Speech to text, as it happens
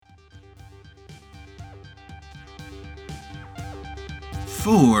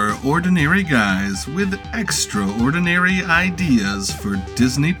Four ordinary guys with extraordinary ideas for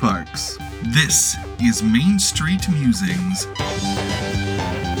Disney parks. This is Main Street Musings,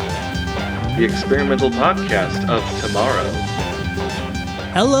 the experimental podcast of tomorrow.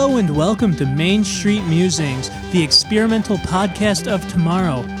 Hello and welcome to Main Street Musings, the experimental podcast of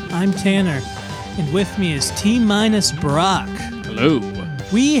tomorrow. I'm Tanner, and with me is T-minus Brock. Hello.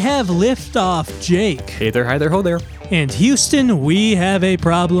 We have liftoff Jake. Hey there, hi there, ho there. And Houston, we have a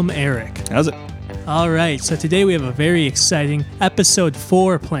problem, Eric. How's it? All right, so today we have a very exciting episode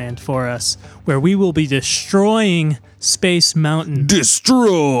 4 planned for us, where we will be destroying Space Mountain.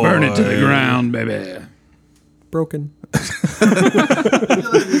 Destroy! Burn it to the ground, baby. Broken.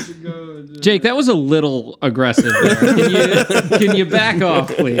 Jake, that was a little aggressive there. Can you back off,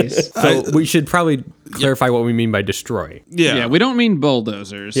 please? So we should probably clarify what we mean by destroy. Yeah, we don't mean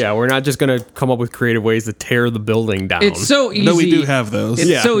bulldozers. Yeah, we're not just going to come up with creative ways to tear the building down. It's so easy. No, we do have those.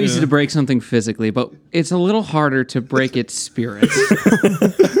 It's so easy to break something physically, but it's a little harder to break its spirit.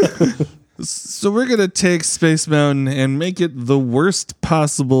 So we're going to take Space Mountain and make it the worst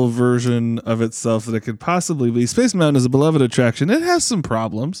possible version of itself that it could possibly be. Space Mountain is a beloved attraction. It has some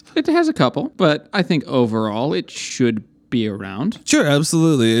problems. It has a couple, but I think overall it should be around. Sure,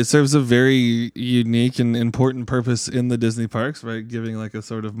 absolutely. It serves a very unique and important purpose in the Disney parks, right? Giving like a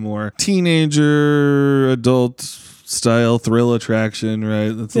sort of more teenager, adult style thrill attraction,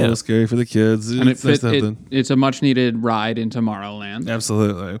 right? That's a little scary for the kids. And it's a much needed ride in Tomorrowland.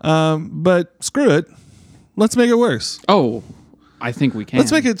 Absolutely. But screw it. Let's make it worse. Oh, I think we can.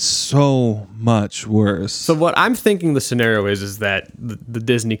 Let's make it so much worse. So what I'm thinking the scenario is that the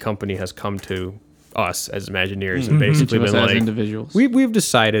Disney company has come to us as Imagineers and basically been like, individuals. We've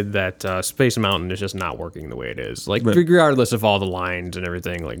decided that Space Mountain is just not working the way it is. Like, regardless of all the lines and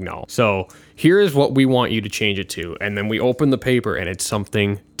everything, like, no. So here is what we want you to change it to. And then we open the paper and it's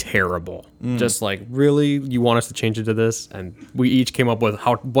something terrible. Just like, really? You want us to change it to this? And we each came up with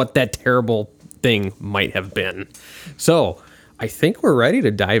what that terrible thing might have been. So I think we're ready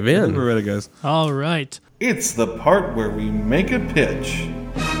to dive in. We're ready, guys. All right. It's the part where we make a pitch.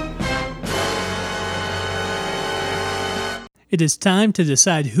 It is time to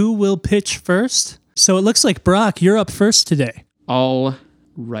decide who will pitch first. So it looks like, Brock, you're up first today. All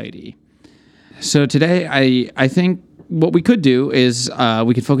righty. So today, I think what we could do is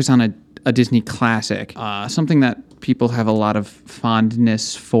we could focus on a Disney classic, something that people have a lot of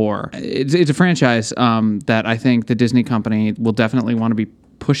fondness for. It's a franchise that I think the Disney company will definitely want to be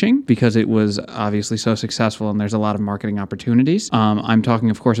pushing because it was obviously so successful and there's a lot of marketing opportunities. I'm talking,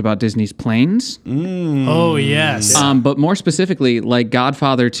 of course, about Disney's Planes. Oh, yes. But more specifically, like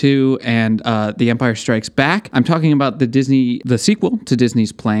Godfather 2 and The Empire Strikes Back, I'm talking about the sequel to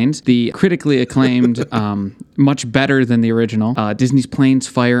Disney's Planes, the critically acclaimed, much better than the original, Disney's Planes,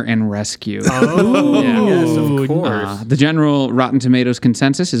 Fire and Rescue. Oh, Yes, of course. The general Rotten Tomatoes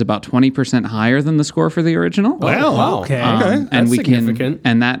consensus is about 20% higher than the score for the original. Wow. Okay. And That's we significant.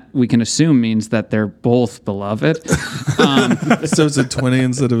 and that we can assume means that they're both beloved. So it's a 20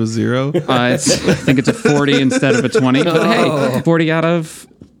 instead of a 0? I think it's a 40 instead of a 20. But hey, 40 out of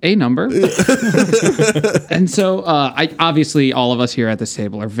a number. And so obviously all of us here at this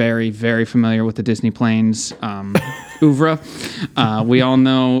table are very, very familiar with the Disney Planes oeuvre. We all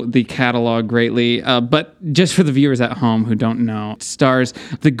know the catalog greatly. But just for the viewers at home who don't know, it stars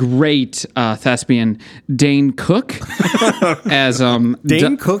the great thespian Dane Cook as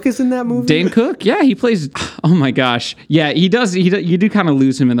Dane Cook is in that movie? Dane Cook, yeah, he plays. Oh my gosh, yeah, he does. You do kind of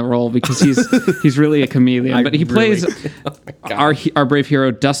lose him in the role because he's really a chameleon. But he plays our brave hero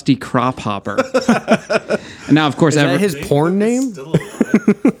Dusty Crophopper. And now, of course, Is that his porn name?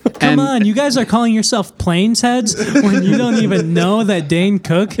 Come on, you guys are calling yourself Planes heads when you don't even know that Dane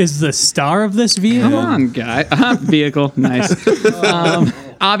Cook is the star of this vehicle? Come on, guy. Vehicle, nice.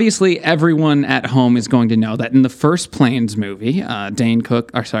 Obviously, everyone at home is going to know that in the first Planes movie, Dusty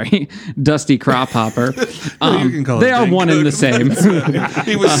Crophopper, You can call they it are Dane one Cook. and the same.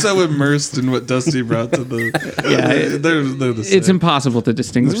 He was so immersed in what Dusty brought to the... they're the same. It's impossible to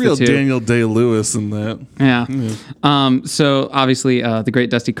distinguish There's real the two. Daniel Day-Lewis in that. Yeah. So obviously, the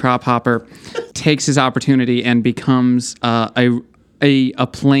great Dusty Crophopper takes his opportunity and becomes a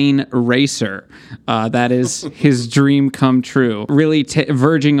plane racer. That is his dream come true. Really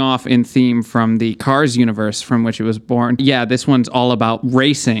verging off in theme from the Cars universe from which it was born. Yeah, this one's all about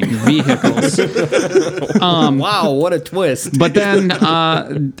racing vehicles. Wow, what a twist. But then,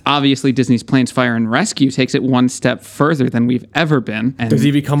 obviously, Disney's Planes, Fire and Rescue takes it one step further than we've ever been. And Does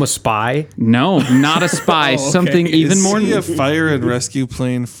he become a spy? no, not a spy. Something even Is more. he a fire and rescue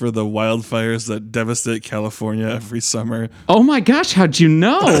plane for the wildfires that devastate California every summer? Oh my gosh, gosh, how'd you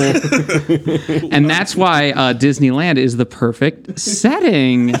know? And that's why Disneyland is the perfect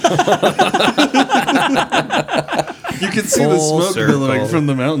setting. You can see the smoke billowing from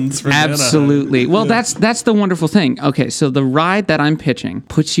the mountains. From Absolutely. Anaheim. Well, that's the wonderful thing. Okay, so the ride that I'm pitching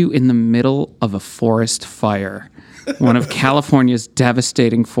puts you in the middle of a forest fire. One of California's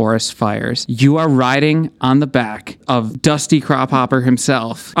devastating forest fires. You are riding on the back of Dusty Crophopper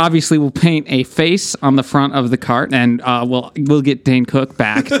himself. Obviously, we'll paint a face on the front of the cart, and we'll get Dane Cook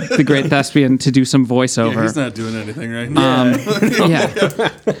back, the great thespian, to do some voiceover. Yeah, he's not doing anything right now.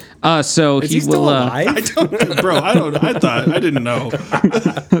 So Is he he still will. alive? I didn't know.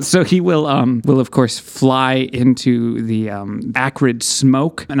 So he will of course fly into the acrid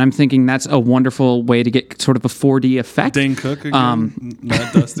smoke, and I'm thinking that's a wonderful way to get sort of a 4D effect. Dane Cook again,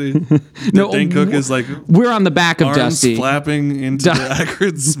 not Dusty. No, Dane Cook is like we're on the back of arms Dusty. flapping into the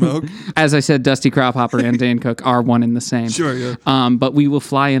acrid smoke. As I said, Dusty Crophopper and Dane Cook are one and the same. Sure, yeah. But we will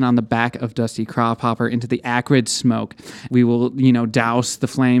fly in on the back of Dusty Crophopper into the acrid smoke. We will, douse the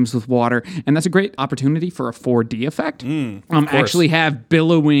flames with water, and that's a great opportunity for a 4D effect. Actually have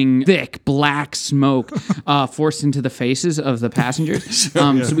billowing, thick, black smoke forced into the faces of the passengers,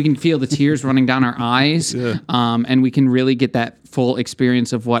 so we can feel the tears running down our eyes, and we can really get that full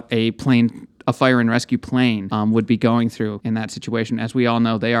experience of what a fire and rescue plane would be going through in that situation. As we all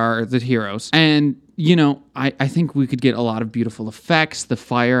know, they are the heroes. And, I think we could get a lot of beautiful effects, the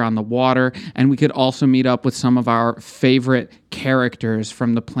fire on the water, and we could also meet up with some of our favorite characters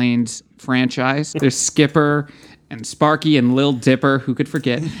from the Planes franchise. There's Skipper and Sparky and Lil Dipper, who could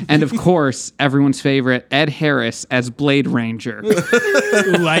forget, and of course, everyone's favorite, Ed Harris as Blade Ranger.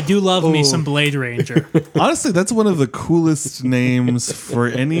 Ooh, I do love me some Blade Ranger. Honestly, that's one of the coolest names for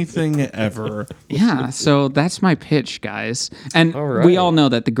anything ever. Yeah, so that's my pitch, guys. And we all know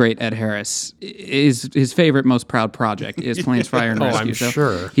that the great Ed Harris is his favorite, most proud project is Planes, Fire, and Rescue. I'm so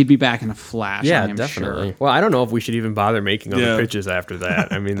sure. He'd be back in a flash. Yeah, I am definitely. Sure. Well, I don't know if we should even bother making other Yeah. pitches after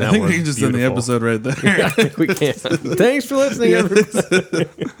that. I mean, that I think was we can just end the beautiful. episode right there. I think we can. Thanks for listening, everybody.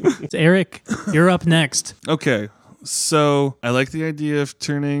 Eric, you're up next. Okay. So I like the idea of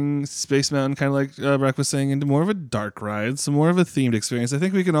turning Space Mountain, kind of like Brock was saying, into more of a dark ride, so more of a themed experience. I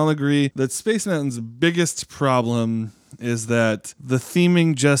think we can all agree that Space Mountain's biggest problem is that the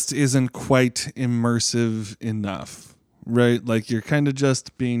theming just isn't quite immersive enough. Right? Like you're kind of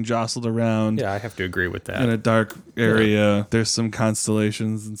just being jostled around. Yeah, I have to agree with that. In a dark area. There's some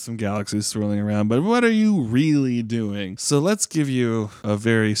constellations and some galaxies swirling around, but what are you really doing? So let's give you a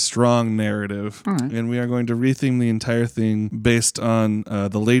very strong narrative, and we are going to retheme the entire thing based on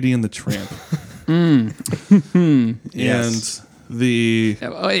The Lady and the Tramp. Yes. And the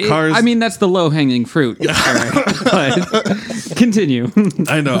cars. I mean, that's the low-hanging fruit. But continue.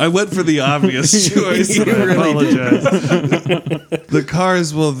 I know. I went for the obvious choice. I apologize. The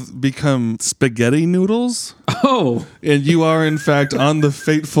cars will become spaghetti noodles. Oh. And you are, in fact, on the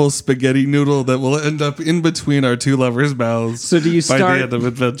fateful spaghetti noodle that will end up in between our two lovers' mouths. So do you by start- the end of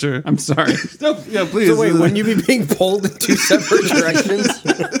adventure? I'm sorry. No, yeah, please. So wait, wouldn't you be being pulled in two separate directions?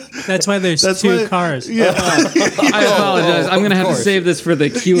 That's why there's two cars. Yeah, I apologize. I'm going to have to save this for the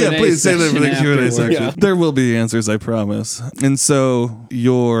Q&A yeah. Please save that for the Q&A afterwards. section. Yeah. There will be answers, I promise. And so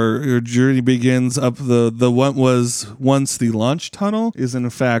your journey begins up the what was once the launch tunnel is in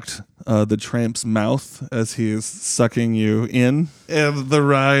fact the tramp's mouth as he is sucking you in, and the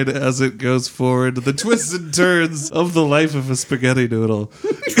ride as it goes forward, the twists and turns of the life of a spaghetti noodle.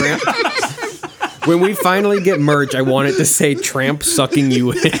 When we finally get merch, I want it to say "Tramp sucking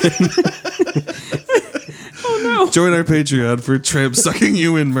you in." Join our Patreon for Tramp sucking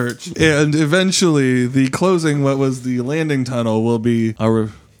you in merch. And eventually, the closing, what was the landing tunnel, will be our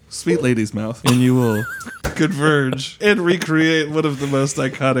sweet lady's mouth, and you will converge and recreate one of the most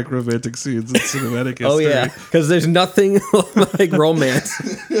iconic romantic scenes in cinematic history. Oh yeah, because there's nothing like romance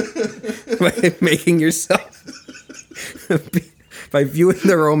by making yourself by viewing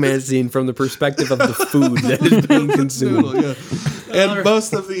the romance scene from the perspective of the food that is being consumed. Noodle, yeah. And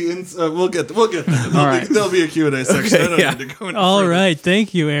most of the we'll get there'll be a Q&A section. I don't yeah. need to go any All further. right.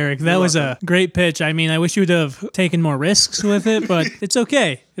 Thank you, Eric. That was a great pitch. I mean, I wish you would have taken more risks with it, but it's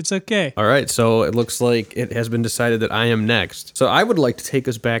okay. It's okay. All right, so it looks like it has been decided that I am next. So I would like to take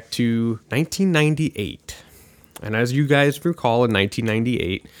us back to 1998. And as you guys recall, in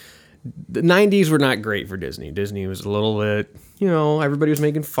 1998, the 90s were not great for Disney. Disney was a little bit, everybody was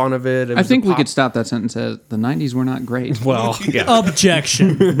making fun of it. I think we could stop that sentence as the 90s were not great. Well, yeah.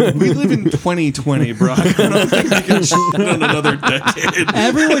 Objection. We live in 2020, Brock. I don't think we can shit on another decade.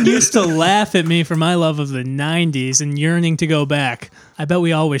 Everyone used to laugh at me for my love of the 90s and yearning to go back. I bet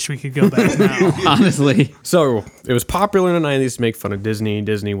we all wish we could go back now. Honestly. So it was popular in the 90s to make fun of Disney.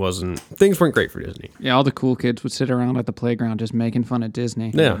 Things weren't great for Disney. Yeah, all the cool kids would sit around at the playground just making fun of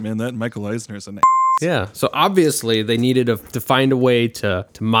Disney. Yeah. Man, that Michael Eisner's an Yeah. So obviously they needed to find a way to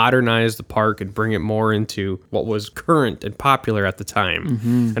modernize the park and bring it more into what was current and popular at the time.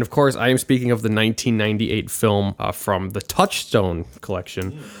 And of course, I am speaking of the 1998 film from the Touchstone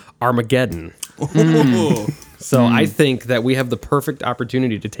collection, Armageddon. So I think that we have the perfect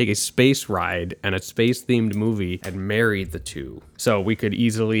opportunity to take a space ride and a space-themed movie and marry the two. So we could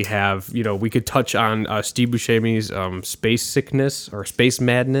easily have, we could touch on Steve Buscemi's Space Sickness or Space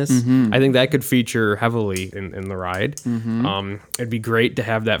Madness. I think that could feature heavily in the ride. It'd be great to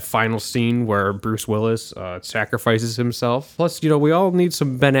have that final scene where Bruce Willis sacrifices himself. Plus, we all need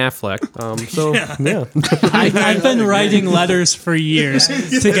some Ben Affleck. Yeah. I've been writing letters for years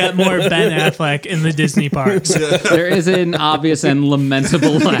to get more Ben Affleck in the Disney parks. There is an obvious and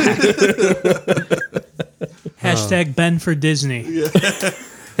lamentable lack. Hashtag Ben for Disney.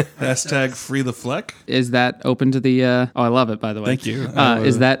 Hashtag free the Fleck. Is that open to the... oh, I love it, by the way. Thank you.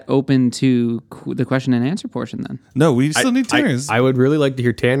 Is that open to the question and answer portion then? No, we still need Tanner's. I would really like to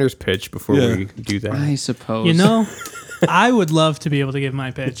hear Tanner's pitch before Yeah. we do that. I suppose. I would love to be able to give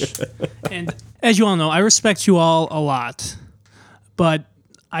my pitch. And as you all know, I respect you all a lot. But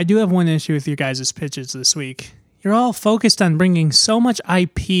I do have one issue with your guys' pitches this week. You're all focused on bringing so much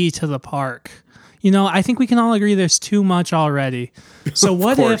IP to the park. I think we can all agree there's too much already. So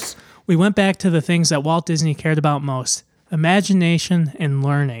what if we went back to the things that Walt Disney cared about most? Imagination and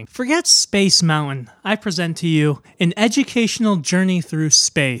learning. Forget Space Mountain. I present to you an educational journey through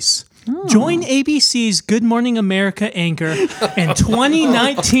space. Join ABC's Good Morning America anchor and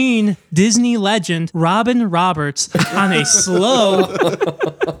 2019 Disney legend Robin Roberts on a slow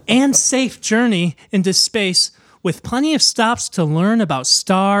and safe journey into space with plenty of stops to learn about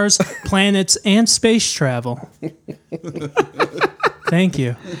stars, planets, and space travel. Thank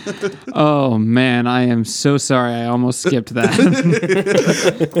you. Oh, man, I am so sorry. I almost skipped that.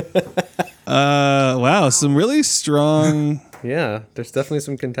 Wow, some really strong... Yeah, there's definitely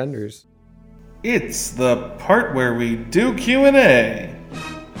some contenders. It's the part where we do Q&A.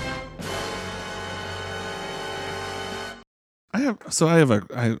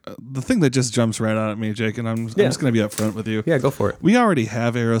 The thing that just jumps right out at me, Jake, and I'm just going to be upfront with you. Yeah, go for it. We already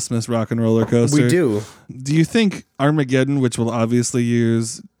have Aerosmith's Rock and Roller Coaster. We do. Do you think Armageddon, which will obviously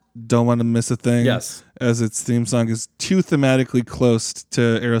use Don't Want to Miss a Thing as its theme song, is too thematically close to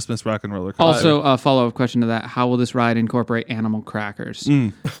Aerosmith's Rock and Roller Coaster? Also, a follow-up question to that. How will this ride incorporate animal crackers?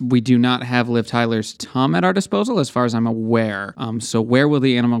 We do not have Liv Tyler's Tum at our disposal, as far as I'm aware. So where will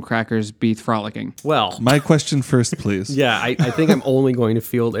the animal crackers be frolicking? Well, My question first, please. yeah, I think I'm only going to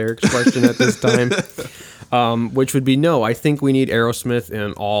field Eric's question at this time, which would be no. I think we need Aerosmith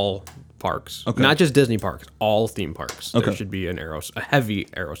in all parks, not just Disney parks, all theme parks. There should be a heavy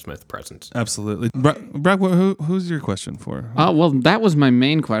Aerosmith presence. Absolutely. Brock, who's your question for? Well, that was my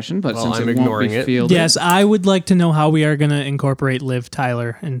main question, but since I'm it won't ignoring be it. fielded... Yes, I would like to know how we are going to incorporate Liv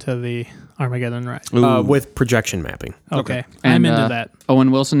Tyler into the Armageddon ride. With projection mapping. Okay. And, I'm into that.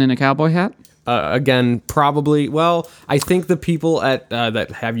 Owen Wilson in a cowboy hat? Again, probably. Well, I think the people at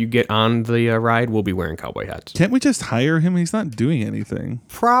that have you get on the ride will be wearing cowboy hats. Can't we just hire him? He's not doing anything.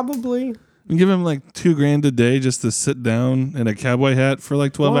 Probably. We give him like $2,000 a day just to sit down in a cowboy hat for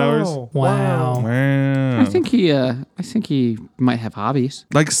like 12 hours. Wow. Wow. I think he might have hobbies.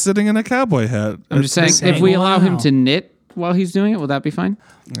 Like sitting in a cowboy hat. I'm just saying, if we allow him to knit while he's doing it, will that be fine?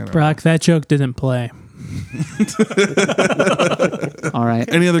 Brock, that joke didn't play. All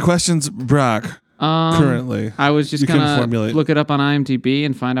right. Any other questions, Brock? Currently, I was just you couldn't gonna formulate. look it up on IMDb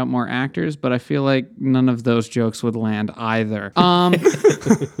and find out more actors, but I feel like none of those jokes would land either.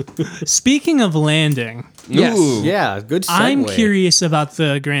 Speaking of landing, Yes. Ooh. Yeah, good segue. I'm curious about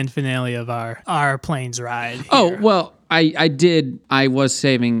the grand finale of our planes ride. Here. Oh, well, I was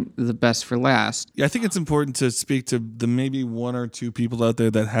saving the best for last. Yeah, I think it's important to speak to the maybe one or two people out there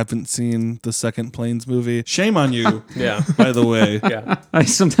that haven't seen the second Planes movie. Shame on you. Yeah. By the way. Yeah. I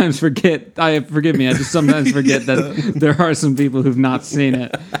sometimes forget. Forgive me. I just sometimes forget that there are some people who've not seen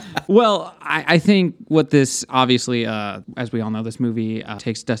it. Well, I think what this obviously, as we all know, this movie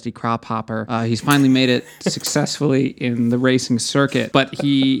takes Dusty Cropper. He's finally made it successfully in the racing circuit, but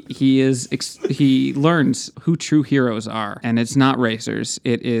he learns who true heroes are, and it's not racers.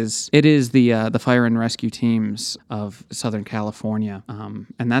 It is the fire and rescue teams of Southern California,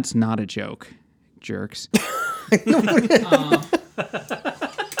 and that's not a joke, jerks.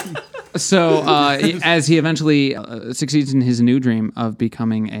 So, as he eventually succeeds in his new dream of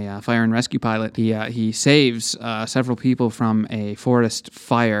becoming a fire and rescue pilot, he saves several people from a forest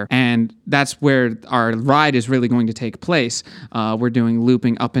fire, and that's where our ride is really going to take place. We're doing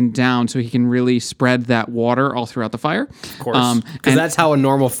looping up and down so he can really spread that water all throughout the fire. Of course, because that's how a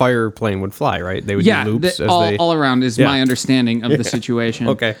normal fire plane would fly, right? They would do loops all around is my understanding of the situation.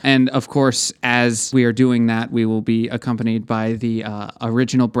 Okay. And of course, as we are doing that, we will be accompanied by the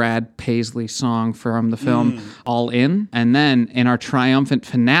original Brad Paisley song from the film All In. And then in our triumphant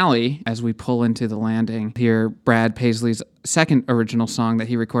finale, as we pull into the landing, hear Brad Paisley's second original song that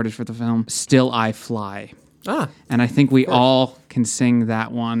he recorded for the film, Still I Fly. And I think we all can sing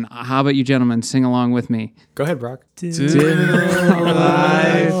that one. How about you gentlemen? Sing along with me. Go ahead, Brock. Still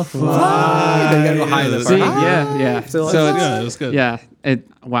I fly. You gotta go high in the See, part. yeah. So Yeah, it was good. yeah,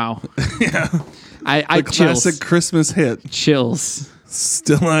 wow. Yeah. I chills. Classic Christmas hit. Chills.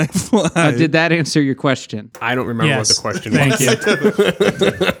 Still I fly. Did that answer your question? I don't remember what Yes. the question Thank was.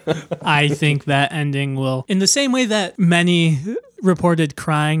 you. I think that ending will, in the same way that many reported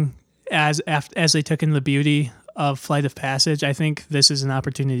crying as they took in the beauty of Flight of Passage, I think this is an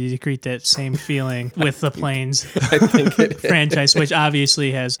opportunity to create that same feeling with the Planes franchise, which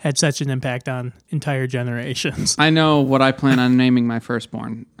obviously has had such an impact on entire generations. I know what I plan on naming my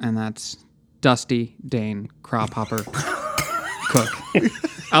firstborn, and that's Dusty Dane Cropper Cook.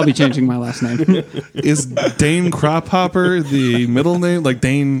 I'll be changing my last name. Is Dane Cropper the middle name? Like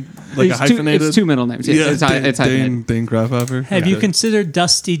Dane, like a hyphenated? It's two middle names. Yeah, It's hyphenated. Dane Cropper. Have you considered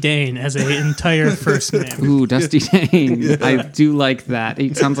Dusty Dane as an entire first name? Ooh, Dusty Dane. I do like that.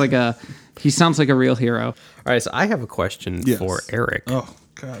 He sounds like a real hero. All right, so I have a question Yes. for Eric, Oh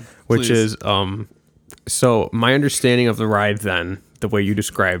God. which Please. is, so my understanding of the ride then, the way you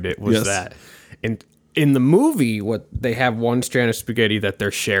described it, was Yes. that in the movie, what they have one strand of spaghetti that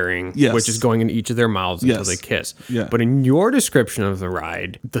they're sharing, Yes. which is going in each of their mouths until Yes. they kiss. Yeah. But in your description of the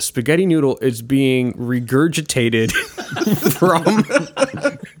ride, the spaghetti noodle is being regurgitated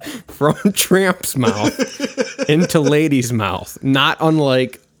from Tramp's mouth into Lady's mouth, not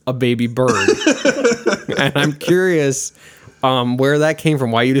unlike a baby bird. And I'm curious where that came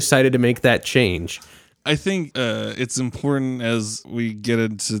from, why you decided to make that change. I think it's important as we get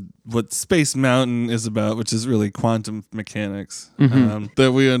into what Space Mountain is about, which is really quantum mechanics,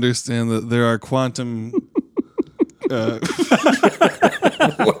 that we understand that there are quantum.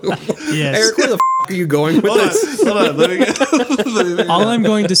 Yes. Eric, where the are you going with this? Hold on, let me get. All I'm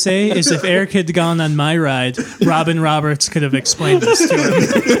going to say is if Eric had gone on my ride, Robin Roberts could have explained this to him.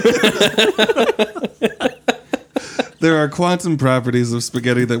 There are quantum properties of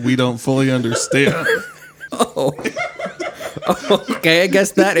spaghetti that we don't fully understand. Okay, I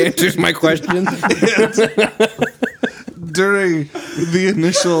guess that answers my question. During the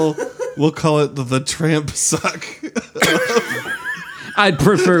initial, we'll call it the tramp suck. I'd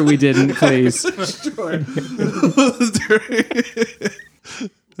prefer we didn't, please.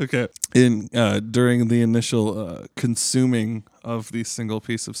 Okay. During the initial consuming of the single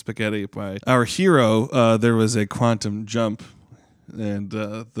piece of spaghetti by our hero, there was a quantum jump, and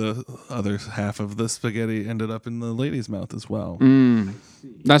the other half of the spaghetti ended up in the lady's mouth as well.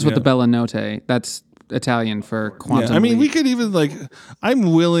 That's what Yeah. the Bella Notte. That's Italian for quantum. Yeah, I mean, we leap. could even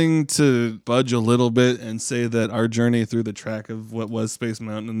I'm willing to budge a little bit and say that our journey through the track of what was Space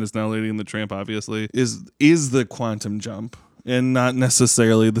Mountain and is now Lady and the Tramp, obviously, is the quantum jump. And not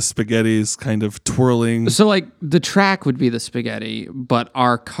necessarily the spaghetti's kind of twirling. So, like, the track would be the spaghetti, but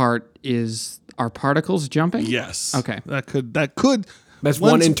our cart is our particles jumping? Yes. Okay. That could. That's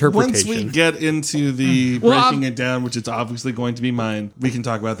one interpretation. Once we get into the breaking it down, which it's obviously going to be mine, we can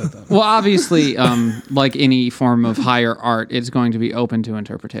talk about that then. Well, obviously, like any form of higher art, it's going to be open to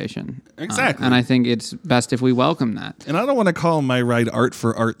interpretation. Exactly. And I think it's best if we welcome that. And I don't want to call my ride art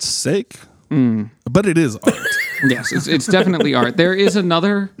for art's sake, but it is art. Yes, it's definitely art.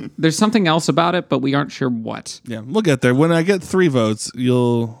 There's something else about it, but we aren't sure what. Yeah, we'll get there. When I get 3 votes,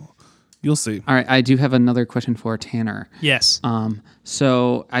 you'll You'll see. All right, I do have another question for Tanner. Yes.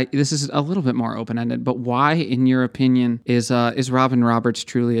 So this is a little bit more open-ended, but why, in your opinion, is Robin Roberts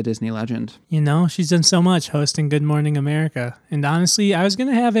truly a Disney legend? You know, she's done so much hosting Good Morning America. And honestly, I was going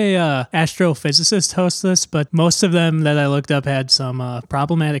to have a astrophysicist host this, but most of them that I looked up had some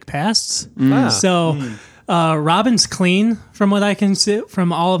problematic pasts. So Robin's clean from what I can see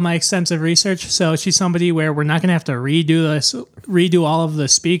from all of my extensive research. So she's somebody where we're not going to have to redo all of the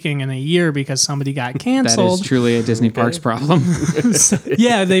speaking in a year because somebody got That canceled. is truly a Disney Parks problem.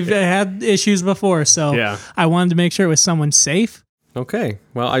 Yeah, they've had issues before. So Yeah. I wanted to make sure it was someone safe. Okay.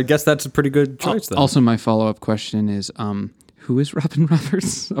 Well, I guess that's a pretty good choice then. Also, my follow-up question is, who is Robin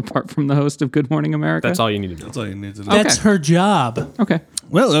Roberts apart from the host of Good Morning America? That's all you need to know. That's all you need to know. That's her job. Okay.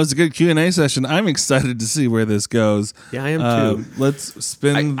 Well, that was a good Q&A session. I'm excited to see where this goes. Yeah, I am too. Let's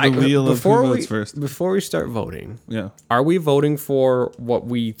spin the wheel of who votes first. Before we start voting, Yeah. are we voting for what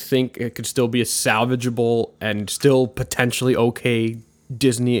we think it could still be a salvageable and still potentially okay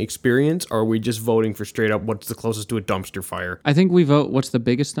Disney experience, or are we just voting for straight up what's the closest to a dumpster fire? I think we vote what's the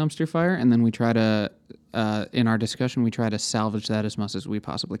biggest dumpster fire, and then we try to, in our discussion, we try to salvage that as much as we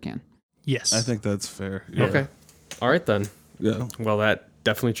possibly can. Yes. I think that's fair. Yeah. Okay. All right then. Yeah. Well, that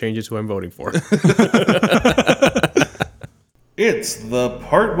definitely changes who I'm voting for. It's the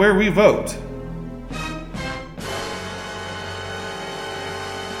part where we vote.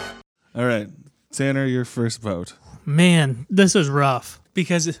 All right. Tanner, your first vote. Man, this is rough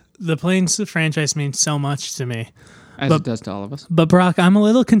because the Planes franchise means so much to me. As it does to all of us. But Brock, I'm a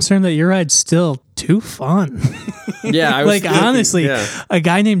little concerned that your ride's still too fun. Yeah, I was Like thinking, honestly, yeah. a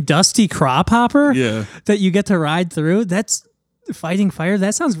guy named Dusty Crophopper Yeah. that you get to ride through, that's fighting fire.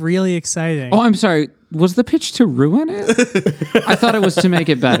 That sounds really exciting. Oh, I'm sorry. Was the pitch to ruin it? I thought it was to make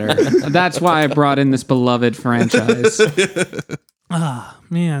it better. That's why I brought in this beloved franchise.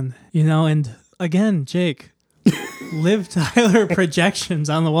 Man, you know, and again, Jake, Liv Tyler projections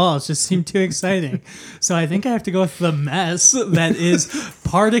on the walls just seem too exciting. So I think I have to go with the mess that is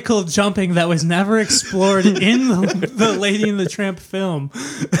particle jumping that was never explored in the Lady and the Tramp film.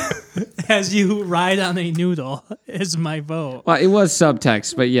 As you ride on a noodle is my vote. Well, it was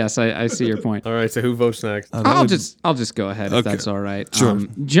subtext, but yes, I see your point. All right, so who votes next? I'll just go ahead if Okay. that's all right. Sure.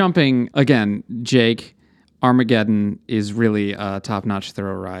 Jumping again, Jake. Armageddon is really a top-notch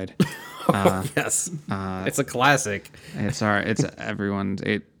thrill ride. Yes. It's a classic. It's everyone's.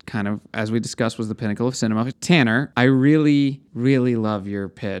 It kind of, as we discussed, was the pinnacle of cinema. Tanner, I really, really love your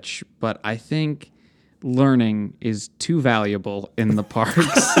pitch, but I think learning is too valuable in the parks.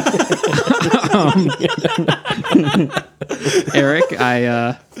 Eric,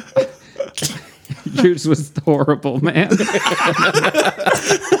 yours was horrible, man.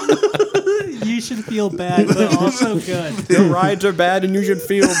 You should feel bad, but also good. The rides are bad and you should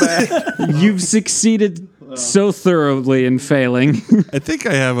feel bad. You've succeeded so thoroughly in failing. I think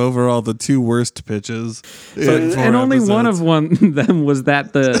I have overall the two worst pitches. And only one of them was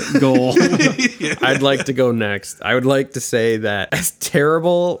that the goal. I'd like to go next. I would like to say that as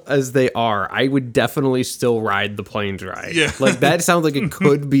terrible as they are, I would definitely still ride the Planes ride. Yeah. Like that sounds like it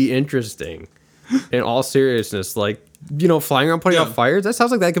could be interesting. In all seriousness, like, you know, flying around putting out fires, that sounds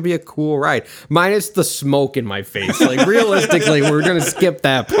like that could be a cool ride. Minus the smoke in my face. Like, realistically, we're going to skip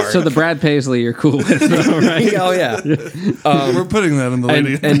that part. So the Brad Paisley you're cool with, though, right? Oh, yeah. We're putting that in the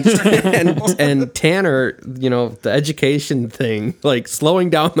lady. And Tanner, you know, the education thing, like slowing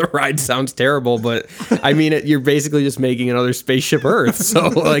down the ride sounds terrible, but I mean, you're basically just making another Spaceship Earth. So,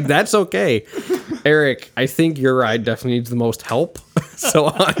 like, that's okay. Eric, I think your ride definitely needs the most help. So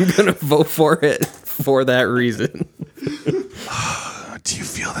I'm going to vote for it for that reason. Do you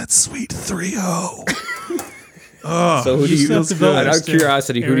feel that sweet 3-0? So who do you have to vote, out of Mr.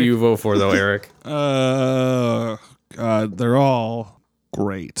 curiosity, who do you vote for, though, Eric? God, they're all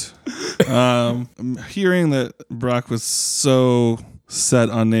great. I'm hearing that Brock was so set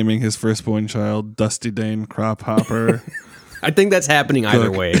on naming his firstborn child Dusty Dane Crophopper. I think that's happening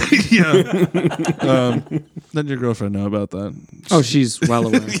either way. Yeah. Let your girlfriend know about that. Oh, she's well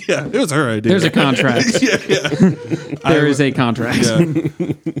aware. Yeah, it was her idea. There's a contract. There is a contract. Yeah.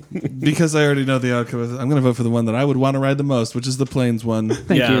 Because I already know the outcome of it, I'm going to vote for the one that I would want to ride the most, which is the Planes one.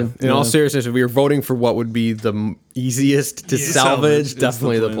 Thank you. In all seriousness, if we were voting for what would be the easiest to salvage, salvage,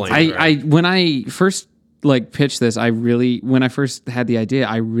 definitely it's the the Planes. Planes. When I first pitched this, when I first had the idea,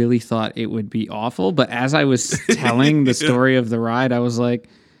 I really thought it would be awful. But as I was telling the story of the ride, I was like,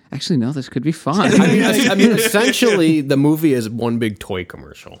 Actually, no, this could be fun. I mean, essentially, the movie is one big toy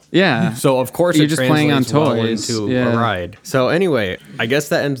commercial. Yeah. So of course You're it just playing on translates well toys. into Yeah. a ride. So anyway, I guess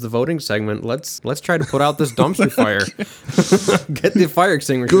that ends the voting segment. Let's try to put out this dumpster fire. Get the fire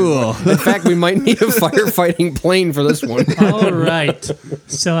extinguisher. Cool. In fact, we might need a firefighting plane for this one. All right.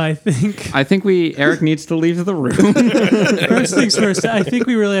 So I think Eric needs to leave the room. first things first, I think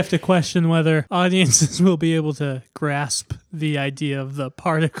we really have to question whether audiences will be able to grasp the idea of the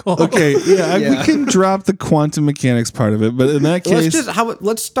particle. Okay, we can drop the quantum mechanics part of it, but in that case,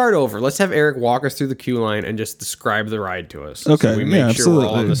 Let's start over. Let's have Eric walk us through the queue line and just describe the ride to us. Okay, So we make yeah, sure we're all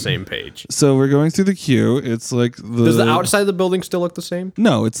absolutely. on the same page. so we're going through the queue. It's like Does the outside of the building still look the same?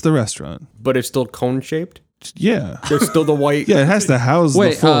 No, it's the restaurant. But it's still cone shaped? Yeah, There's still the white. yeah. It has to house the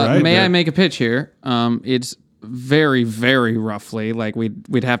Wait, full ride. may I bit. make a pitch here? It's very, very roughly, like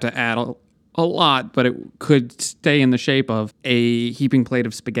we'd have to add a lot, but it could stay in the shape of a heaping plate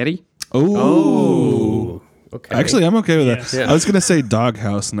of spaghetti. Oh, Okay. actually, I'm okay with Yes. that. Yeah. I was gonna say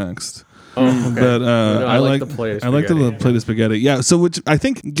doghouse next. Oh, okay. But I like the plate of I like the spaghetti. plate of spaghetti. Yeah. So which I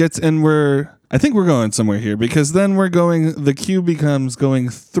think gets, and I think we're going somewhere here, because then the queue becomes going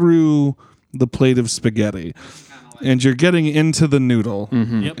through the plate of spaghetti, and you're getting into the noodle,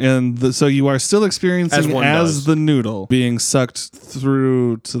 Yep. and so you are still experiencing one as does. the noodle being sucked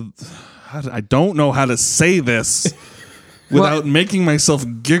through to. I don't know how to say this without making myself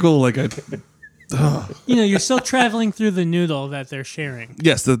giggle like I. You're still traveling through the noodle that they're sharing.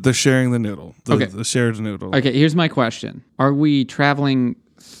 Yes, the sharing the noodle. Okay. The shared noodle. Okay, here's my question: are we traveling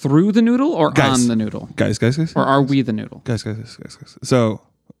through the noodle or Guys. on the noodle, Guys. or are we the noodle? Guys. So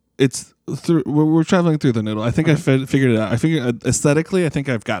it's through. We're traveling through the noodle. I think I figured it out. I figured aesthetically, I think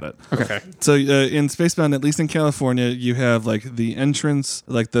I've got it. Okay. So in Spacebound, at least in California, you have like the entrance,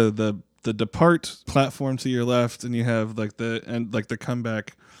 like the depart platform to your left, and you have like the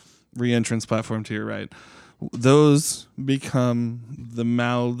comeback re-entrance platform to your right. Those become the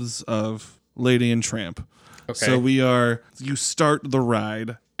mouths of Lady and Tramp. Okay. So you start the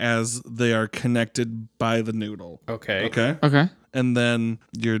ride as they are connected by the noodle. Okay. Okay. Okay. And then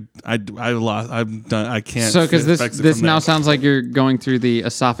I lost. I'm done. I can't. So, because fix it this from now there. sounds like you're going through the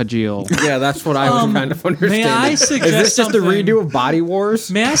esophageal. Yeah, that's what I was kind of understanding. May I Is suggest this just a something? redo of Body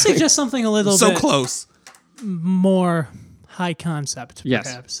Wars? May I suggest something a little so bit close. more high concept, Yes.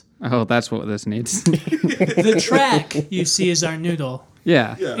 perhaps? Oh, that's what this needs. The track you see is our noodle,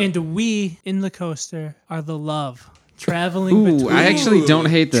 yeah. and we in the coaster are the love traveling Ooh, between. I actually don't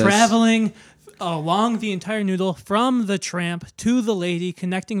hate this. Traveling along the entire noodle from the tramp to the lady,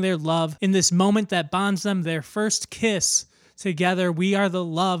 connecting their love in this moment that bonds them, their first kiss together. We are the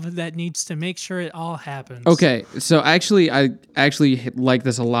love that needs to make sure it all happens. Okay, so I actually like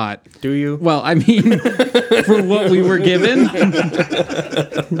this a lot. Do you? Well, I mean, for what we were given.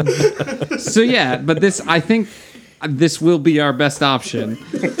 So yeah, but I think this will be our best option.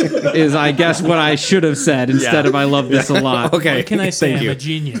 Is I guess what I should have said instead of I love this a lot. Okay. What can I say? Thank I'm you. a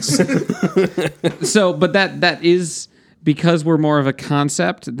genius. So, but that is because we're more of a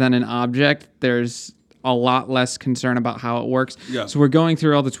concept than an object. There's a lot less concern about how it works. Yeah. So we're going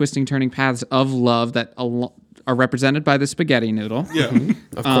through all the twisting, turning paths of love that are represented by the spaghetti noodle. Yeah.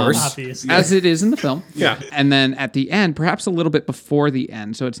 Of course. Obvious. As it is in the film. Yeah. And then at the end, perhaps a little bit before the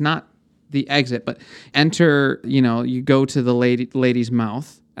end, so it's not the exit, but enter, you go to the lady's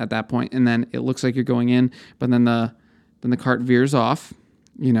mouth at that point, and then it looks like you're going in, but then the cart veers off.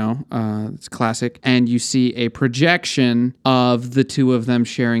 It's classic. And you see a projection of the two of them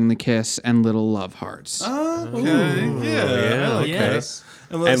sharing the kiss and little love hearts. Okay. Yeah. I like Yes. that.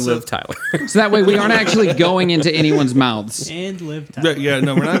 And so- Liv Tyler. So that way we aren't actually going into anyone's mouths. And live time. Right, yeah,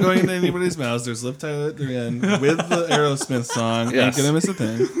 no, we're not going into anybody's mouths. There's Liv Tyler at the end with the Aerosmith song. Yes. Ain't gonna miss a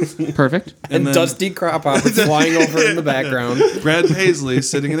thing. Perfect. And then- Dusty Crop Hopper flying over in the background. Brad Paisley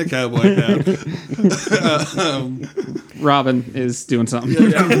sitting in a cowboy hat. Robin is doing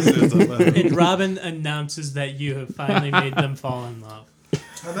something. And Robin announces that you have finally made them fall in love.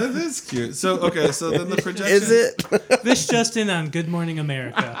 Oh, that is cute. So then the projection Is it? This just in on Good Morning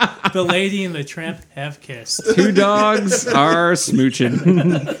America. The lady and the tramp have kissed. Two dogs are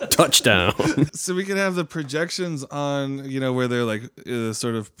smooching. Touchdown. So we could have the projections on, where they're like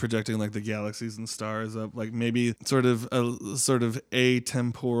sort of projecting like the galaxies and stars up, like maybe sort of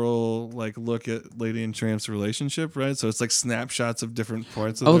atemporal like look at Lady and Tramp's relationship, right? So it's like snapshots of different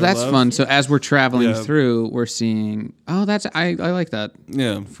parts of Oh, their that's love. fun. So as we're traveling Yeah. through, we're seeing. Oh, I like that. Yeah.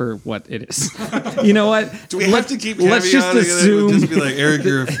 Yeah. for what it is. You know what? Do we have to keep let's just caveating it? assume Just be like, Eric,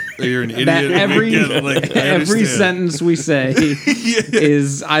 you're an idiot. that every We get it. Like, I every understand. sentence we say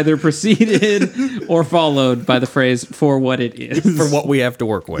is either preceded or followed by the phrase "for what it is." For what we have to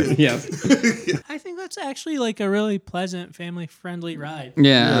work with. Yeah. I think that's actually like a really pleasant, family-friendly ride.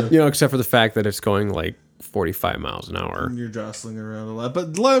 Yeah. You know, except for the fact that it's going like 45 miles an hour. You're jostling around a lot,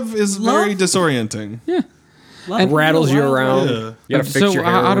 but love is very disorienting. Love Rattles you around. Yeah. You gotta fix So your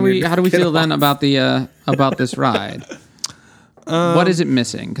how hair do when we you get feel off. then about this ride? What is it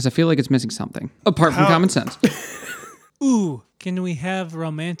missing? Because I feel like it's missing something apart from common sense. Ooh, can we have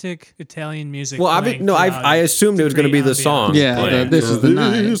romantic Italian music? Well, playing I throughout assumed it was going to be the song. Yeah, playing. this is the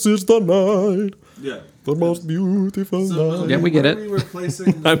night. This is the night. Yeah. The most beautiful night. Yeah, we get it. Are we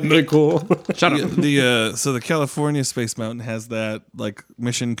replacing I'm Nicole. Shut up. so the California Space Mountain has that like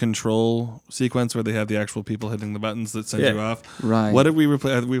mission control sequence where they have the actual people hitting the buttons that send Yeah. you off. Right. What did we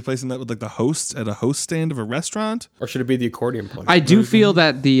replace? Are we replacing that with like the host at a host stand of a restaurant? Or should it be the accordion player? I do feel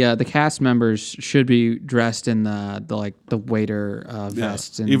that the cast members should be dressed in the waiter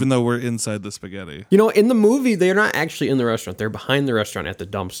vests. And Even though we're inside the spaghetti. You know, in the movie, they're not actually in the restaurant. They're behind the restaurant at the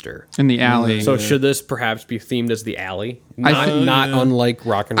dumpster. in the alley. So should this perhaps be themed as the alley? I Not, think- not unlike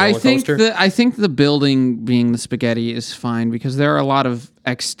Rock and Roller I think Coaster. I think the building being the spaghetti is fine because there are a lot of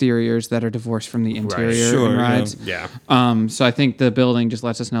exteriors that are divorced from the interior Sure, in yeah. rides. yeah. So I think the building just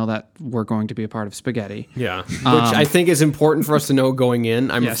lets us know that we're going to be a part of spaghetti. Yeah. Which I think is important for us to know going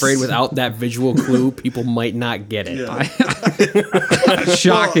in. I'm Yes. afraid without that visual clue, people might not get it.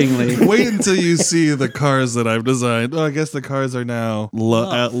 Shockingly. Wait until you see the cars that I've designed. Oh, I guess the cars are now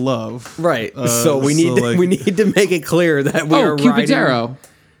at love. Right. So we need to, like- we need to make it clear that we are Cupid's riding. arrow.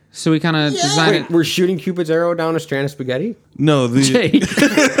 So we kind of design Wait, it. we're shooting Cupid's arrow down a strand of spaghetti? No, the Jake.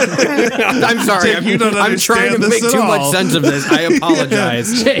 I'm sorry. Jake, you don't I'm trying to understand make this too at much all. sense of this. I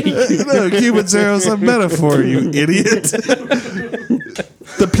apologize. Jake. no, Cupid's arrow's a metaphor, you idiot.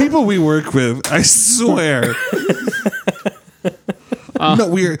 The people we work with, I swear. No,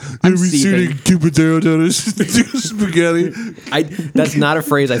 we're seething. shooting Cupid's arrow down a spaghetti. That's not a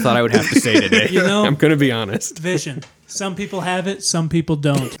phrase I thought I would have to say today. You know- I'm going to be honest. Vision. Some people have it, some people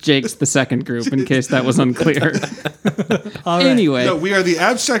don't. Jake's the second group, in case that was unclear. All right. Anyway, No, we are the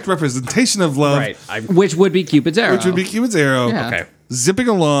abstract representation of love, Right. which would be Cupid's arrow. which would be Cupid's arrow. Yeah. Okay. Zipping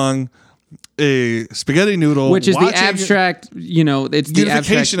along a spaghetti noodle, which is the watching abstract, it's the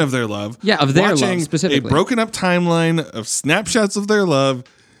unification abstract. of their love. Yeah, of their love, Watching specifically. a broken up timeline of snapshots of their love.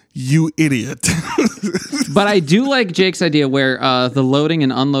 You idiot. But I do like Jake's idea where the loading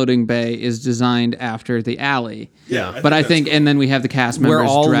and unloading bay is designed after the alley. Yeah. But I think, and then we have the cast members Where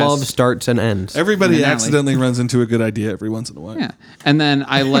all dressed. love starts and ends. Everybody In an alley. accidentally runs into a good idea every once in a while. Yeah, and then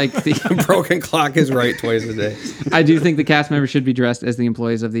I like the. Broken clock is right twice a day. I do think the cast members should be dressed as the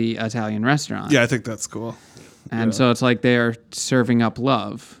employees of the Italian restaurant. Yeah, I think that's cool. And so it's like they are serving up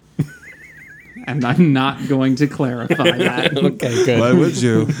love. And I'm not going to clarify that. Okay, good. Why would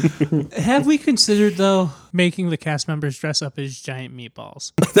you? Have we considered, though, making the cast members dress up as giant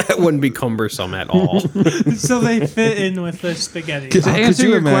meatballs? That wouldn't be cumbersome at all. So they fit in with the spaghetti. To answer you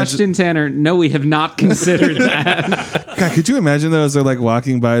your imagine- question, Tanner, no, we have not considered that. God, could you imagine though as they're like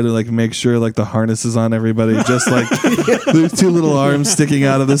walking by to like make sure like the harness is on everybody, just like there's two little arms sticking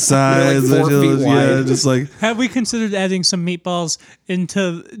out of the sides, 4 feet yeah, wide. just like Have we considered adding some meatballs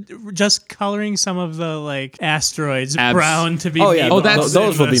into just coloring some of the like asteroids brown to be? Oh, yeah. meatballs Oh, that's- in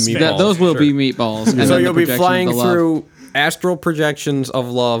those will the be space? meatballs. Those will Sure. be meatballs. And So then you'll the be projection flying of the love. through astral projections of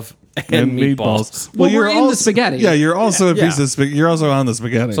love and meatballs. Well, we're in the spaghetti. Yeah, you're also a Yeah. piece of spaghetti. You're also on the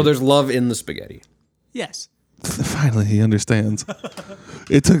spaghetti. So there's love in the spaghetti. Yes. finally he understands.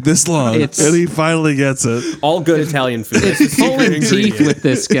 It took this long, It's- and he finally gets it. All good Italian food. It's pulling teeth with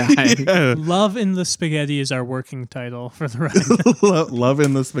this guy. Love in the Spaghetti is our working title for the ride. Love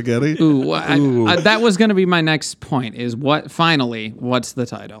in the spaghetti. Ooh, that was going to be my next point. Is what's the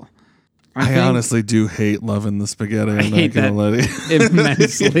title? I think honestly do hate Love in the spaghetti. I'm hate not gonna that. let you.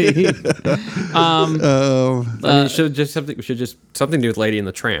 immensely. I mean, should just something to do with Lady and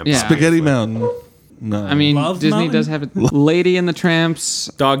the Tramp. Yeah. Spaghetti Mountain. No, I mean, Love Disney Mountain? does have it. Lady and the Tramps.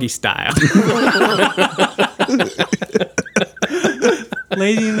 Doggy style.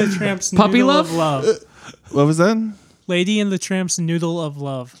 Lady and the Tramp's Puppy Noodle Love? of Love. what was that? Lady and the Tramp's Noodle of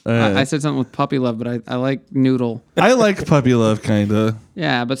Love. I said something with puppy love, but I like noodle. I like puppy love, kinda.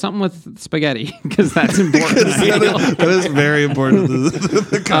 Yeah, but something with spaghetti because that's important. I feel. That is very important to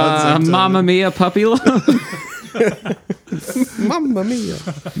the concept. Mamma Mia, puppy love. Mamma mia.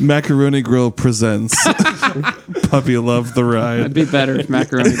 Macaroni Grill presents Puppy Love the Ride. It'd be better if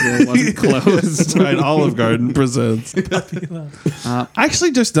Macaroni Grill wasn't closed. Right, Olive Garden presents. I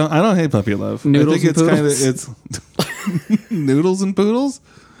actually just don't. I don't hate Puppy Love. Noodles I think and it's kind of it's noodles and poodles.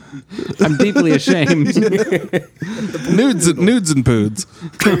 I'm deeply ashamed. Nudes and poods.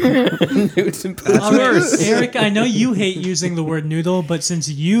 All right, Eric, I know you hate using the word noodle, but since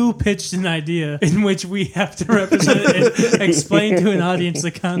you pitched an idea in which we have to represent it and explain to an audience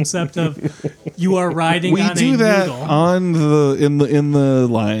the concept of you are riding We on do a that noodle. on in the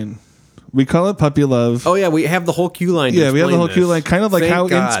line. We call it Puppy Love. Oh yeah, we have the whole queue line. Yeah, we have the whole queue line, kind of like Thank how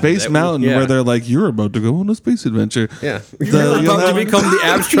God in Space that we- Mountain, yeah. where they're like, "You're about to go on a space adventure." Yeah, You'll you're about have- to become the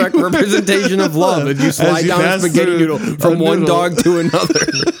abstract representation of love as you slide you down a pass spaghetti through noodle from a one noodle. dog to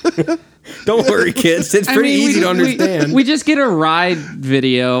another. Don't worry, kids. It's pretty easy to understand. We just get a ride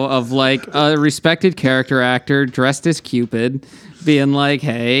video of like a respected character actor dressed as Cupid being like,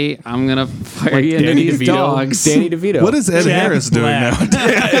 "Hey, I'm gonna fire you into Danny these DeVito. dogs." Danny DeVito. What is Ed Jack Harris doing Black.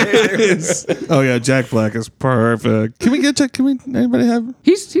 nowadays? Oh yeah, Jack Black is perfect. Can we get Jack? Can we? Anybody have?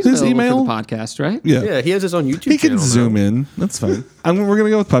 He's His available email? for the podcast, right? Yeah, Yeah, he has his own YouTube he channel. can zoom in. That's fine. We're gonna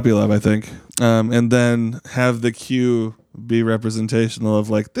go with Puppy Love, I think, and then have the queue be representational of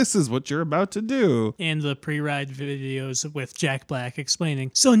like, this is what you're about to do. And the pre-ride videos with Jack Black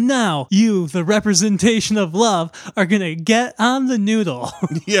explaining. So now you, the representation of love, are gonna get on the noodle.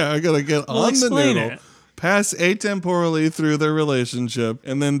 Yeah, I gotta get We'll on the explain noodle, it. pass atemporally through their relationship,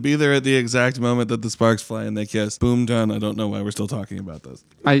 and then be there at the exact moment that the sparks fly and they kiss. Boom, done. I don't know why we're still talking about this.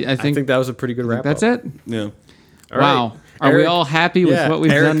 I I think think that was a pretty good wrap. that's up. it. Yeah. All Wow. right. Are we Eric- all happy with Yeah, what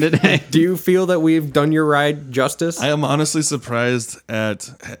we've Eric, done today? Do you feel that we've done your ride justice? I am honestly surprised at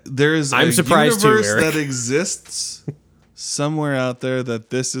there is I'm a surprised too, universe Eric. that exists somewhere out there that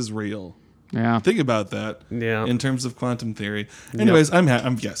this is real. Yeah. Think about that. Yeah. In terms of quantum theory. Anyways, I'm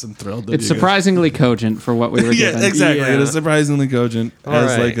thrilled. That It's you guys- surprisingly cogent for what we were Yeah, given. exactly. It Yeah. is surprisingly cogent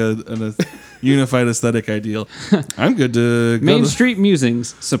as right. like a unified aesthetic ideal. I'm good to go Main to, Street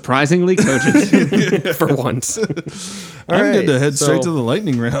Musings, surprisingly cogent. For once. I'm good to head so- straight to the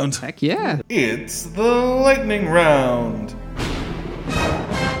lightning round. Heck yeah. It's the lightning round.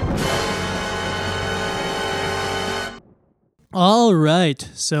 All right,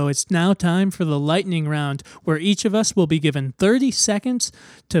 so it's now time for the lightning round, where each of us will be given 30 seconds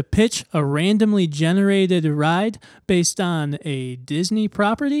to pitch a randomly generated ride based on a Disney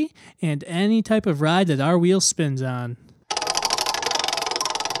property and any type of ride that our wheel spins on.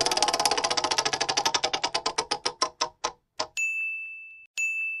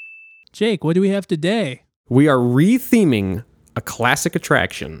 Jake, what do we have today? We are re-theming a classic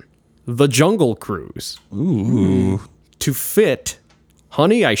attraction, the Jungle Cruise, Ooh. to fit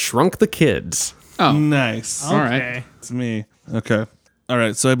Honey, I Shrunk the Kids. Oh, Nice. all right. Okay. It's me. Okay. All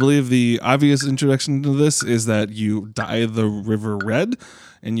right. So I believe the obvious introduction to this is that you dye the river red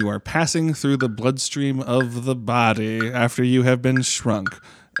and you are passing through the bloodstream of the body after you have been shrunk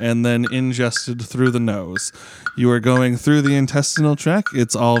and then ingested through the nose. You are going through the intestinal tract.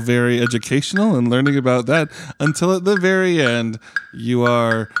 It's all very educational and learning about that until at the very end you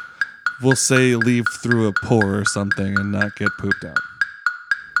are, we'll say, leave through a pore or something and not get pooped out.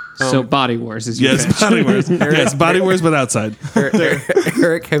 So Body Wars is your Yes, pitch. Body Wars. Yes, Body Wars, but outside.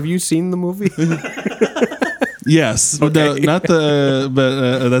 Eric, have you seen the movie? Yes, no, not the.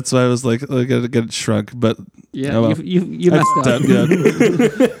 But that's why I was like, I gotta get it shrunk. But Yeah, oh well. you I messed f***ed up. up.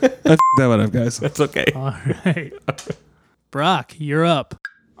 Yeah, I f***ed that one up, guys. It's okay. All right. Brock, you're up.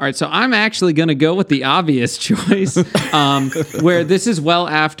 All right, so I'm actually going to go with the obvious choice, where this is well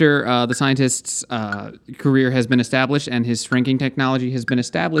after the scientist's career has been established and his shrinking technology has been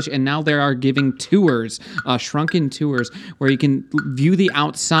established, and now they are giving tours, shrunken tours, where you can view the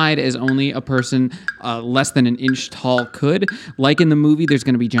outside as only a person less than an inch tall could. Like in the movie, there's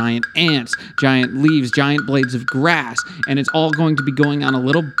going to be giant ants, giant leaves, giant blades of grass, and it's all going to be going on a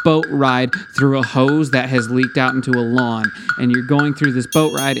little boat ride through a hose that has leaked out into a lawn, and you're going through this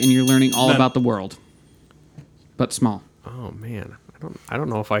boat ride and you're learning all about the world, but small. Oh man, I don't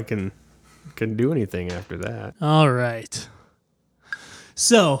know if I can do anything after that. All right.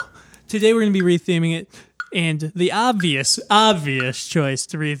 So, today we're going to be retheming it, and the obvious choice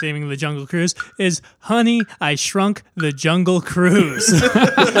to retheming the Jungle Cruise is Honey, I Shrunk the Jungle Cruise.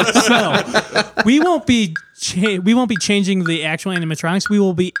 So, we won't be changing the actual animatronics. We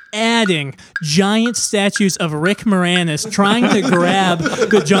will be adding giant statues of Rick Moranis trying to grab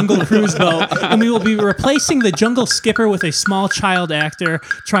the Jungle Cruise boat, and we will be replacing the Jungle Skipper with a small child actor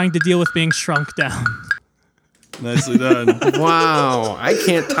trying to deal with being shrunk down. Nicely done. Wow, I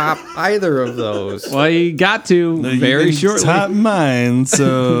can't top either of those. Well, you got to No, you very didn't shortly. top mine,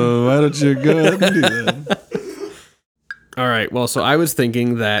 so why don't you go ahead and do that? All right, well, so I was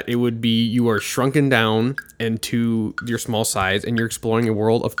thinking that it would be you are shrunken down into your small size and you're exploring a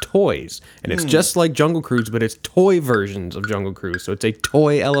world of toys. And it's just like Jungle Cruise, but it's toy versions of Jungle Cruise. So it's a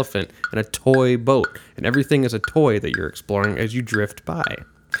toy elephant and a toy boat. And everything is a toy that you're exploring as you drift by.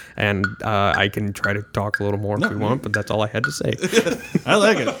 And I can try to talk a little more if we want, but that's all I had to say. I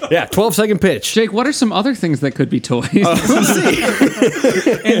like it. Yeah, 12-second pitch. Jake, what are some other things that could be toys? And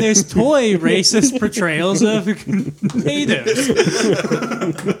there's toy racist portrayals of natives.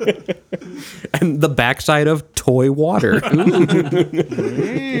 And the backside of toy water.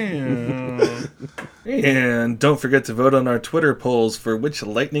 And don't forget to vote on our Twitter polls for which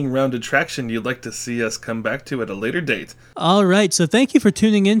lightning round attraction you'd like to see us come back to at a later date. All right, so thank you for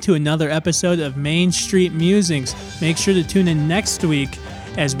tuning in to another episode of Main Street Musings. Make sure to tune in next week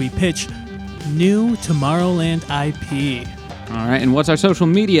as we pitch new Tomorrowland IP. All right, and what's our social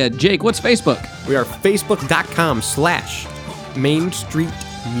media? Jake, what's Facebook? We are facebook.com/Main Street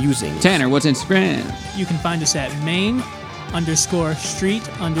Musings. Tanner, what's Instagram? You can find us at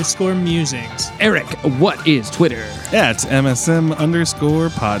main_street_musings. Eric, what is Twitter? At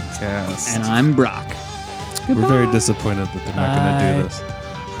MSM_podcast. And I'm Brock. We're very disappointed that they're not going to do this.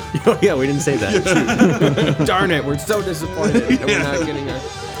 Oh, yeah, we didn't say that. Darn it, we're so disappointed that we're not getting our...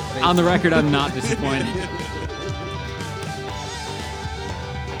 On the record, I'm not disappointed.